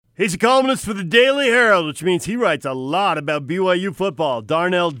He's a columnist for the Daily Herald, which means he writes a lot about BYU football.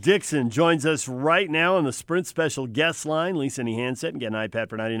 Darnell Dickson joins us right now on the Sprint Special Guest Line. Lease any handset and get an iPad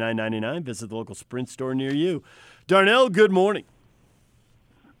for $99.99. Visit the local Sprint store near you. Darnell, good morning.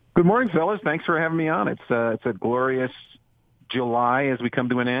 Good morning, fellas. Thanks for having me on. It's a glorious July as we come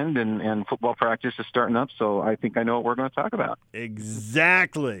to an end, and football practice is starting up, so I think I know what we're going to talk about.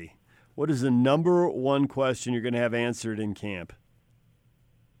 Exactly. What is the number one question you're going to have answered in camp?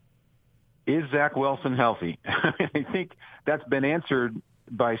 Is Zach Wilson healthy? I think that's been answered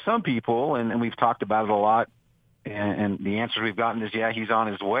by some people, and we've talked about it a lot. And the answer we've gotten is, yeah, he's on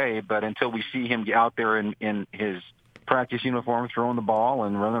his way. But until we see him out there in his practice uniform, throwing the ball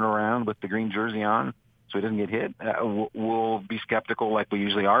and running around with the green jersey on so he doesn't get hit, we'll be skeptical like we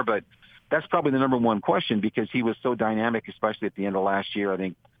usually are. But that's probably the number one question because he was so dynamic, especially at the end of last year. I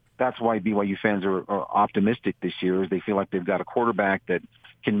think that's why BYU fans are optimistic this year, is they feel like they've got a quarterback that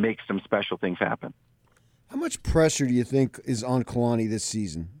can make some special things happen. How much pressure do you think is on Kalani this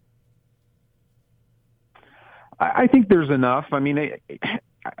season? I think there's enough. I mean,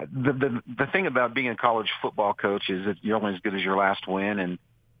 the thing about being a college football coach is that you're only as good as your last win,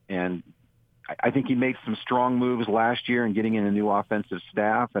 and I think he made some strong moves last year in getting in a new offensive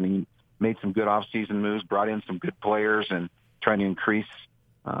staff, and he made some good offseason moves, brought in some good players, and trying to increase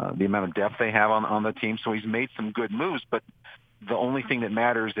the amount of depth they have on the team. So he's made some good moves, but the only thing that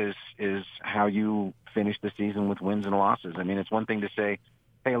matters is how you finish the season with wins and losses. I mean, it's one thing to say,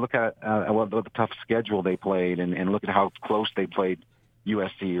 hey, look at what the tough schedule they played, and look at how close they played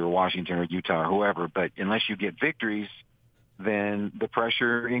USC or Washington or Utah or whoever. But unless you get victories, then the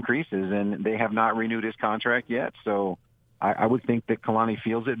pressure increases, and they have not renewed his contract yet. So I would think that Kalani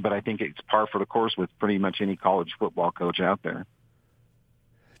feels it, but I think it's par for the course with pretty much any college football coach out there.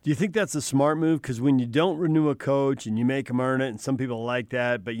 Do you think that's a smart move? Because when you don't renew a coach and you make them earn it, and some people like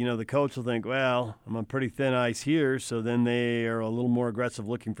that, but, the coach will think, well, I'm on pretty thin ice here, so then they are a little more aggressive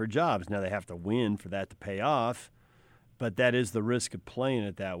looking for jobs. Now they have to win for that to pay off, but that is the risk of playing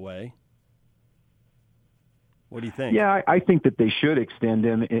it that way. What do you think? Yeah, I think that they should extend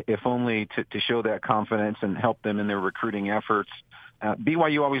him, if only to show that confidence and help them in their recruiting efforts.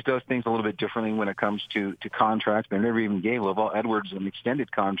 BYU always does things a little bit differently when it comes to contracts. They never even gave Lavelle Edwards an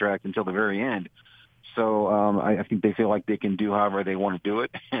extended contract until the very end. So I think they feel like they can do however they want to do it.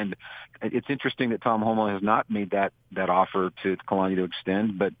 And it's interesting that Tom Homo has not made that offer to Kalani to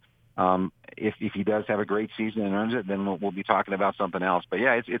extend. But if he does have a great season and earns it, then we'll be talking about something else. But,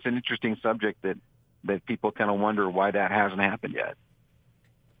 yeah, it's an interesting subject that people kind of wonder why that hasn't happened yet.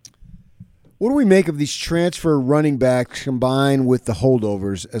 What do we make of these transfer running backs combined with the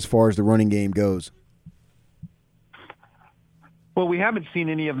holdovers as far as the running game goes? Well, we haven't seen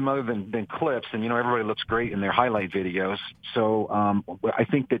any of them other than clips, and, everybody looks great in their highlight videos. So I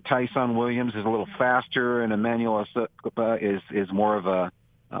think that Tyson Williams is a little faster, and Emmanuel is more of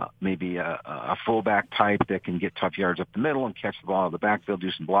maybe a fullback type that can get tough yards up the middle and catch the ball out of the backfield, do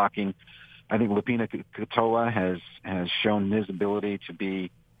some blocking. I think Lupina Katoa has shown his ability to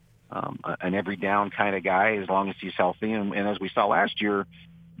be an every down kind of guy as long as he's healthy. And as we saw last year,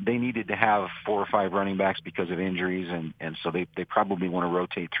 they needed to have 4 or 5 running backs because of injuries, and so they probably want to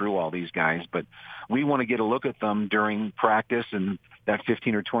rotate through all these guys. But we want to get a look at them during practice, and that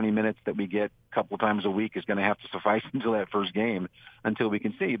 15 or 20 minutes that we get a couple of times a week is going to have to suffice until that first game, until we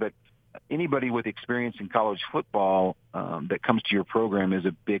can see. But anybody with experience in college football that comes to your program is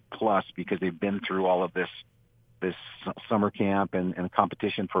a big plus because they've been through all of this summer camp and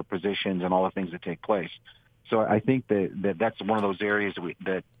competition for positions and all the things that take place. So I think that's one of those areas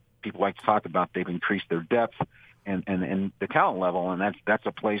that people like to talk about. They've increased their depth and the talent level, and that's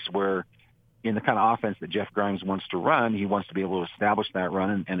a place where in the kind of offense that Jeff Grimes wants to run, he wants to be able to establish that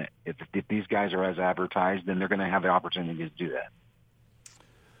run. And if these guys are as advertised, then they're going to have the opportunity to do that.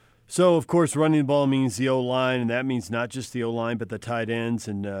 So, of course, running the ball means the O-line, and that means not just the O-line but the tight ends.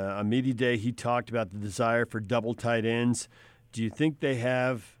 And on media day, he talked about the desire for double tight ends. Do you think they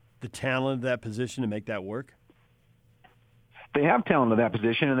have the talent of that position to make that work? They have talent in that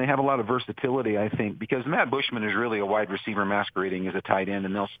position, and they have a lot of versatility, I think, because Matt Bushman is really a wide receiver masquerading as a tight end,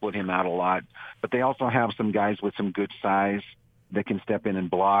 and they'll split him out a lot. But they also have some guys with some good size that can step in and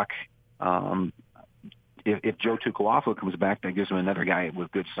block. If Joe Tukalafo comes back, that gives them another guy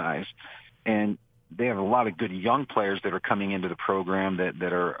with good size. And they have a lot of good young players that are coming into the program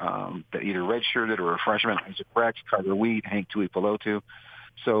that are that either redshirted or a freshman. Isaac Rex, Carter Wheat, Hank Tuipulotu.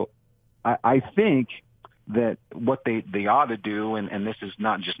 So I think that what they ought to do, and this is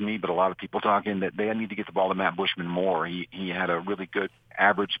not just me, but a lot of people talking, that they need to get the ball to Matt Bushman more. He had a really good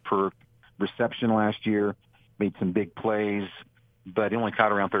average per reception last year, made some big plays, but he only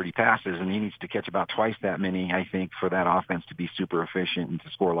caught around 30 passes, and he needs to catch about twice that many, I think, for that offense to be super efficient and to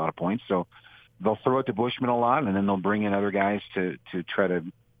score a lot of points. So they'll throw it to Bushman a lot, and then they'll bring in other guys to try to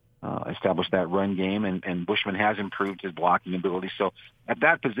establish that run game. And Bushman has improved his blocking ability. So at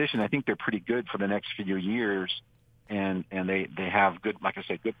that position, I think they're pretty good for the next few years, and they have good, like I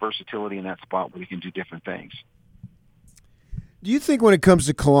said, good versatility in that spot where they can do different things. Do you think when it comes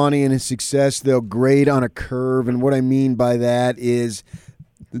to Kalani and his success, they'll grade on a curve? And what I mean by that is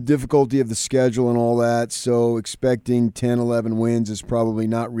the difficulty of the schedule and all that. So expecting 10, 11 wins is probably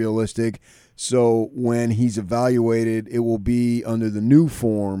not realistic. So when he's evaluated, it will be under the new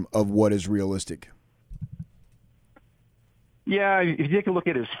form of what is realistic. Yeah, if you take a look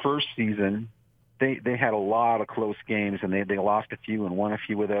at his first season, they had a lot of close games, and they lost a few and won a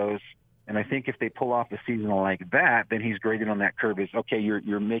few of those. And I think if they pull off a season like that, then he's graded on that curve as, okay,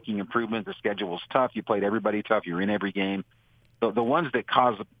 you're making improvements. The schedule's tough. You played everybody tough. You're in every game. The ones that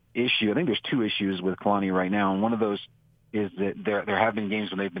cause issue, I think there's two issues with Kalani right now, and one of those is that there have been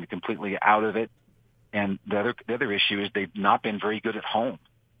games when they've been completely out of it. And the other issue is they've not been very good at home.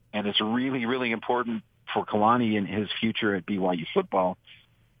 And it's really, really important for Kalani and his future at BYU football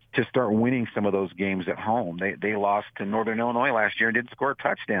to start winning some of those games at home. They lost to Northern Illinois last year and didn't score a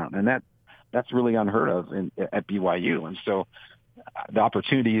touchdown. And that's really unheard of at BYU. And so the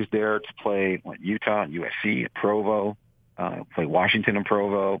opportunity is there to play Utah and USC at Provo, play Washington and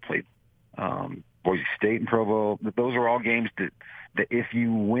Provo, play Boise State and Provo. Those are all games that if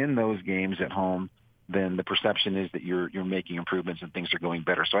you win those games at home, then the perception is that you're making improvements and things are going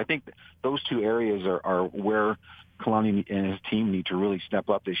better. So I think those two areas are where Kalani and his team need to really step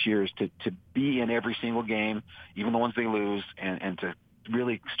up this year, is to be in every single game, even the ones they lose, and to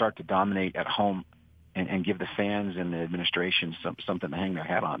really start to dominate at home and give the fans and the administration something to hang their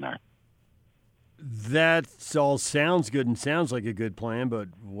hat on there. That all sounds good and sounds like a good plan, but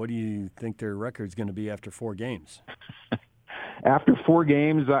what do you think their record's going to be after 4 games? After 4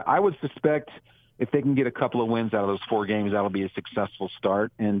 games, I would suspect if they can get a couple of wins out of those 4 games, that'll be a successful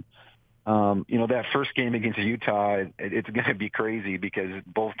start. And that first game against Utah, it's going to be crazy because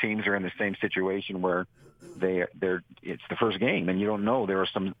both teams are in the same situation where it's the first game, and you don't know. There are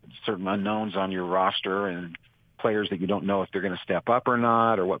some certain unknowns on your roster and players that you don't know if they're going to step up or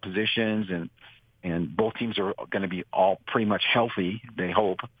not, or what positions. And both teams are going to be all pretty much healthy, they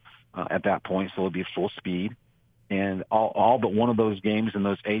hope, at that point, so it'll be full speed. And all but one of those games in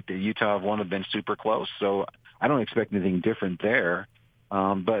those 8 that Utah have won have been super close. So I don't expect anything different there.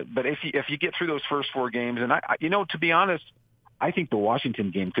 But if you get through those first 4 games, and to be honest, I think the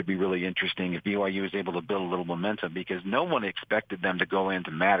Washington game could be really interesting if BYU is able to build a little momentum, because no one expected them to go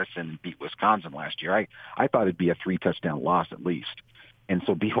into Madison and beat Wisconsin last year. I thought it'd be a 3-touchdown loss at least. And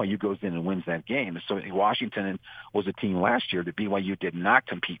so BYU goes in and wins that game. So Washington was a team last year that BYU did not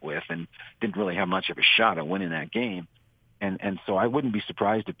compete with and didn't really have much of a shot at winning that game. And so I wouldn't be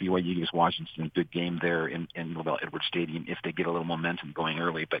surprised if BYU gives Washington a good game there in LaVell-Edwards Stadium if they get a little momentum going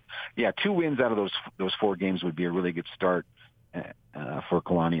early. But, yeah, 2 wins out of those 4 games would be a really good start for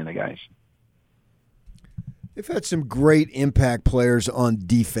Kalani and the guys. They've had some great impact players on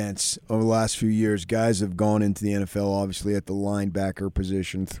defense over the last few years. Guys have gone into the NFL, obviously, at the linebacker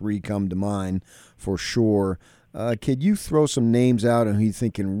position. 3 come to mind for sure. Could you throw some names out on who you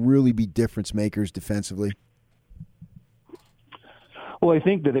think can really be difference makers defensively? Well, I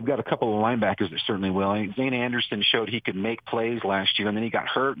think that they've got a couple of linebackers that certainly will. Zane Anderson showed he could make plays last year, and then he got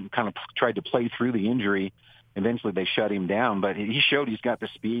hurt and kind of tried to play through the injury. Eventually they shut him down, but he showed he's got the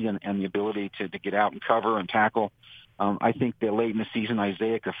speed and the ability to get out and cover and tackle. I think that late in the season,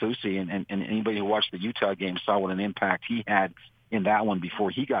 Isaiah Kafusi, and anybody who watched the Utah game saw what an impact he had in that one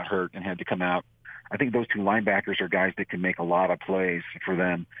before he got hurt and had to come out. I think those 2 linebackers are guys that can make a lot of plays for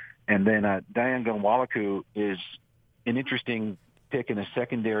them. And then Dayan Gunwalaku is an interesting pick in the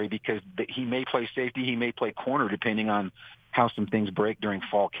secondary because he may play safety, he may play corner, depending on how some things break during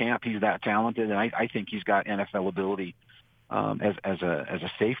fall camp. He's that talented, and I think he's got NFL ability as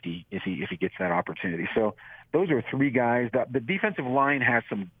a safety if he gets that opportunity. So those are 3 guys. The defensive line has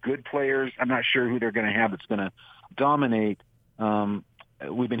some good players. I'm not sure who they're going to have that's going to dominate.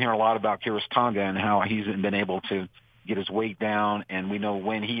 We've been hearing a lot about Kiris Tonga and how he's been able to get his weight down, and we know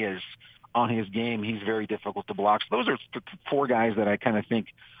when he is on his game, he's very difficult to block. So those are 4 guys that I kind of think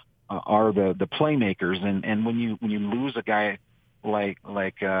are the playmakers. And when you lose a guy like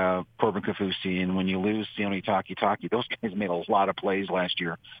Corbin Kafusi, and when you lose Sione Takitaki, those guys made a lot of plays last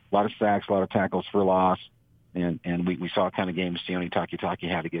year, a lot of sacks, a lot of tackles for loss. And we saw a kind of game Sione Takitaki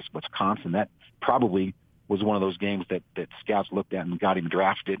had against Wisconsin. That probably was one of those games that scouts looked at and got him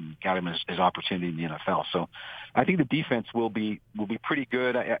drafted and got him his opportunity in the NFL. So I think the defense will be pretty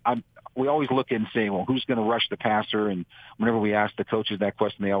good. We always look and say, well, who's going to rush the passer? And whenever we ask the coaches that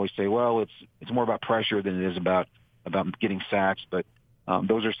question, they always say, well, it's more about pressure than it is about getting sacks. But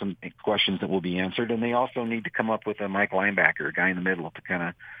those are some questions that will be answered. And they also need to come up with a Mike linebacker, a guy in the middle, to kind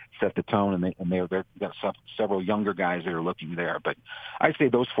of set the tone. And they've got several younger guys that are looking there. But I'd say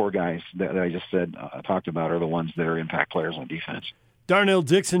those four guys that I just talked about are the ones that are impact players on defense. Darnell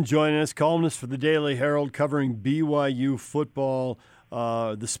Dickson joining us, columnist for the Daily Herald, covering BYU football.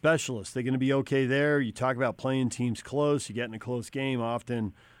 The specialists, they're going to be okay there. You talk about playing teams close. You get in a close game,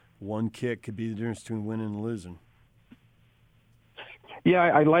 often one kick could be the difference between winning and losing. Yeah,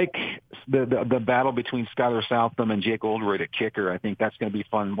 I like the battle between Skylar Southam and Jake Oldroyd at kicker. I think that's going to be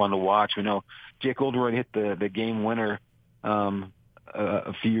fun one to watch. We know Jake Oldroyd hit the game winner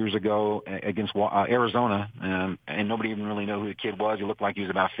a few years ago against Arizona, and nobody even really knew who the kid was. He looked like he was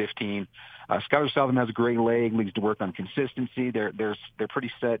about 15. Skylar Southam has a great leg, needs to work on consistency. They're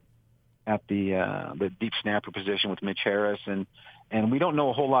pretty set at the deep snapper position with Mitch Harris, and we don't know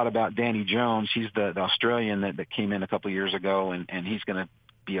a whole lot about Danny Jones. He's the Australian that came in a couple of years ago, and he's going to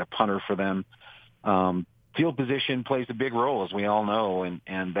be a punter for them. Field position plays a big role, as we all know,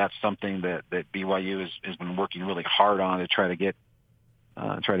 and that's something that BYU has been working really hard on to try to get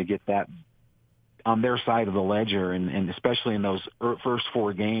that on their side of the ledger, and especially in those first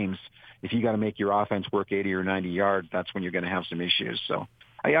four games, if you got to make your offense work 80 or 90 yards, that's when you're going to have some issues. So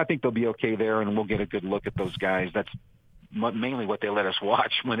I think they'll be okay there, and we'll get a good look at those guys. That's mainly what they let us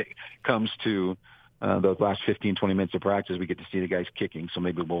watch when it comes to those last 15, 20 minutes of practice. We get to see the guys kicking, so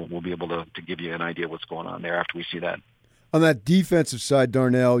maybe we'll be able to give you an idea of what's going on there after we see that. On that defensive side,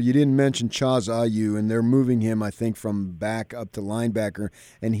 Darnell, you didn't mention Chaz Ayu, and they're moving him, I think, from back up to linebacker,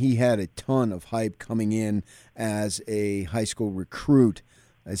 and he had a ton of hype coming in as a high school recruit.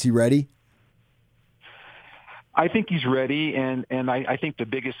 Is he ready? I think he's ready, and I think the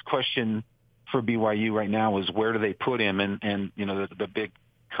biggest question for BYU right now is where do they put him? And you know, the big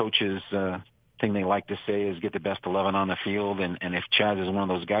coaches thing they like to say is get the best 11 on the field, and if Chaz is one of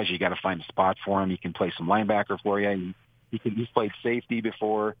those guys, you got to find a spot for him. He can play some linebacker for you. He's played safety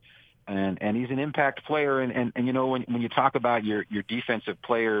before, and he's an impact player. And you know, when you talk about your defensive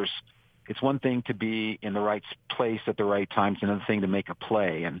players, it's one thing to be in the right place at the right time. It's another thing to make a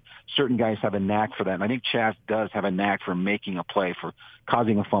play. And certain guys have a knack for that. And I think Chaz does have a knack for making a play, for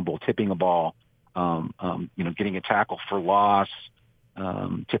causing a fumble, tipping a ball, you know, getting a tackle for loss,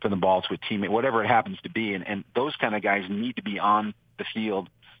 tipping the ball to a teammate, whatever it happens to be. And those kind of guys need to be on the field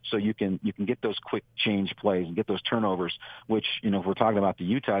so you can get those quick change plays and get those turnovers, which, you know, if we're talking about the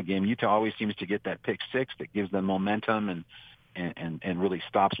Utah game, Utah always seems to get that pick six that gives them momentum and really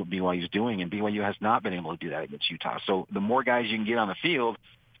stops what BYU's doing. And BYU has not been able to do that against Utah. So the more guys you can get on the field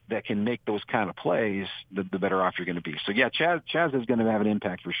that can make those kind of plays, the better off you're going to be. So, yeah, Chaz is going to have an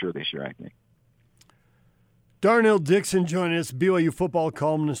impact for sure this year, I think. Darnell Dickson joining us, BYU football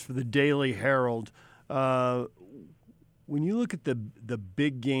columnist for the Daily Herald. When you look at the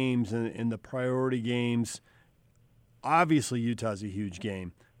big games and the priority games, obviously Utah's a huge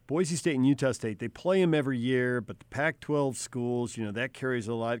game. Boise State and Utah State, they play them every year, but the Pac-12 schools, you know, that carries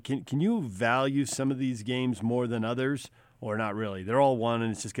a lot. Can you value some of these games more than others, or not really? They're all one,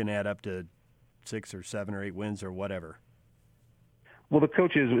 and it's just going to add up to 6 or 7 or 8 wins or whatever. Well, the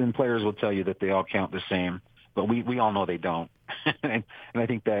coaches and players will tell you that they all count the same, but we all know they don't. and I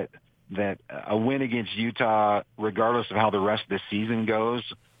think that a win against Utah, regardless of how the rest of the season goes,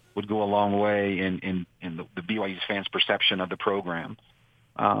 would go a long way in the BYU's fans' perception of the program.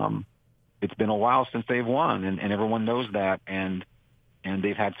 It's been a while since they've won, and everyone knows that, and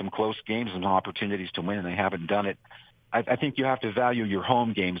they've had some close games and opportunities to win, and they haven't done it. I think you have to value your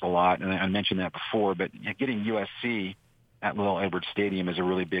home games a lot, and I mentioned that before, but getting USC at Little Edwards Stadium is a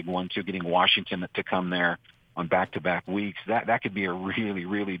really big one, too. Getting Washington to come there on back-to-back weeks, that could be a really,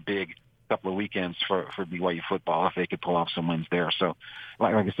 really big couple of weekends for BYU football if they could pull off some wins there. So,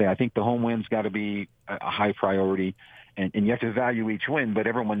 like I say, I think the home win's got to be a high priority. And you have to value each win, but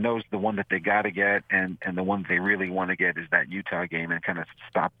everyone knows the one that they got to get, and the one they really want to get is that Utah game, and kind of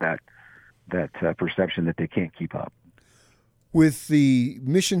stop that perception that they can't keep up. With the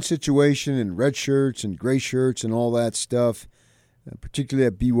mission situation and red shirts and gray shirts and all that stuff, particularly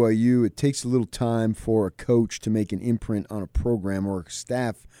at BYU, it takes a little time for a coach to make an imprint on a program, or a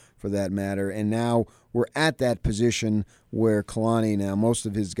staff for that matter. And now we're at that position where Kalani now, most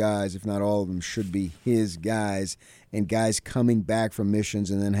of his guys, if not all of them, should be his guys, and guys coming back from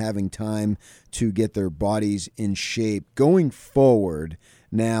missions and then having time to get their bodies in shape. Going forward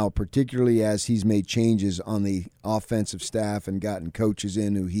now, particularly as he's made changes on the offensive staff and gotten coaches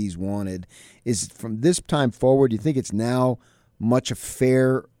in who he's wanted, is from this time forward, do you think it's now much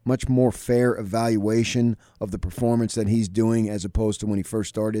more fair evaluation of the performance that he's doing as opposed to when he first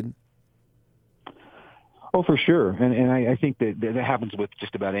started? Oh, for sure. And I think that happens with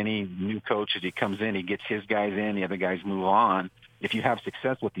just about any new coach. As he comes in, he gets his guys in, the other guys move on. If you have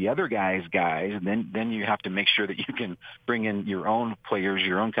success with the other guys, then you have to make sure that you can bring in your own players,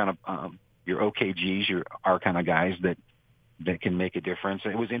 your own kind of your OKGs, our kind of guys that can make a difference.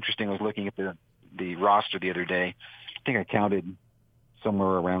 It was interesting. I was looking at the roster the other day. I think I counted somewhere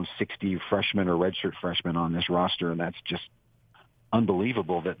around 60 freshmen or redshirt freshmen on this roster, and that's just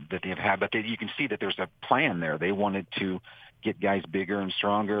unbelievable that they've had. But you can see that there's a plan there. They wanted to get guys bigger and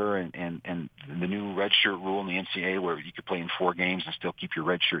stronger, and the new redshirt rule in the NCAA where you could play in 4 games and still keep your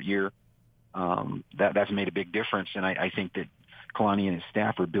redshirt year, that's made a big difference. And I think that Kalani and his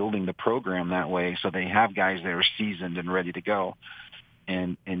staff are building the program that way so they have guys that are seasoned and ready to go.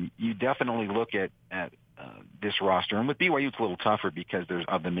 And you definitely look at this roster. And with BYU, it's a little tougher because there's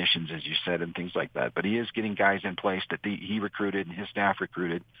of the missions, as you said, and things like that. But he is getting guys in place that he recruited and his staff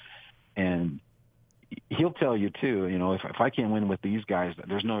recruited. And he'll tell you, too, if I can't win with these guys,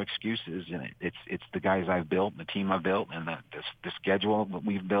 there's no excuses. And it's the guys I've built, the team I've built, and the schedule that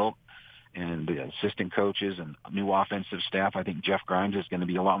we've built, and the assistant coaches and new offensive staff. I think Jeff Grimes is going to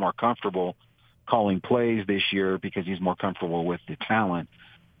be a lot more comfortable calling plays this year because he's more comfortable with the talent.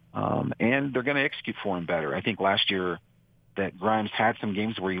 And they're going to execute for him better. I think last year that Grimes had some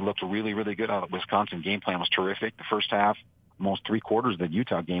games where he looked really, really good. The Wisconsin game plan was terrific. The first half, almost 3/4 of the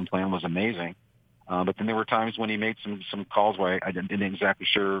Utah game plan was amazing. But then there were times when he made some calls where I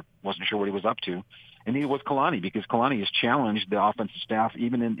wasn't sure what he was up to. And neither was Kalani, because Kalani has challenged the offensive staff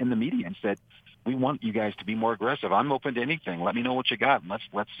even in the media and said, we want you guys to be more aggressive. I'm open to anything. Let me know what you got, and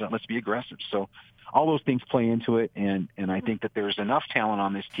let's be aggressive. So all those things play into it, and I think that there's enough talent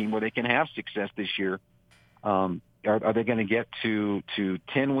on this team where they can have success this year. Are they going to get to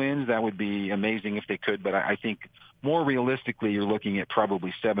 10 wins? That would be amazing if they could, but I think more realistically you're looking at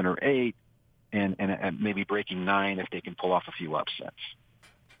probably 7 or 8 and maybe breaking 9 if they can pull off a few upsets.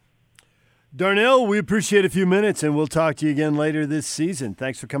 Darnell, we appreciate a few minutes, and we'll talk to you again later this season.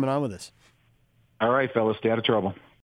 Thanks for coming on with us. All right, fellas, stay out of trouble.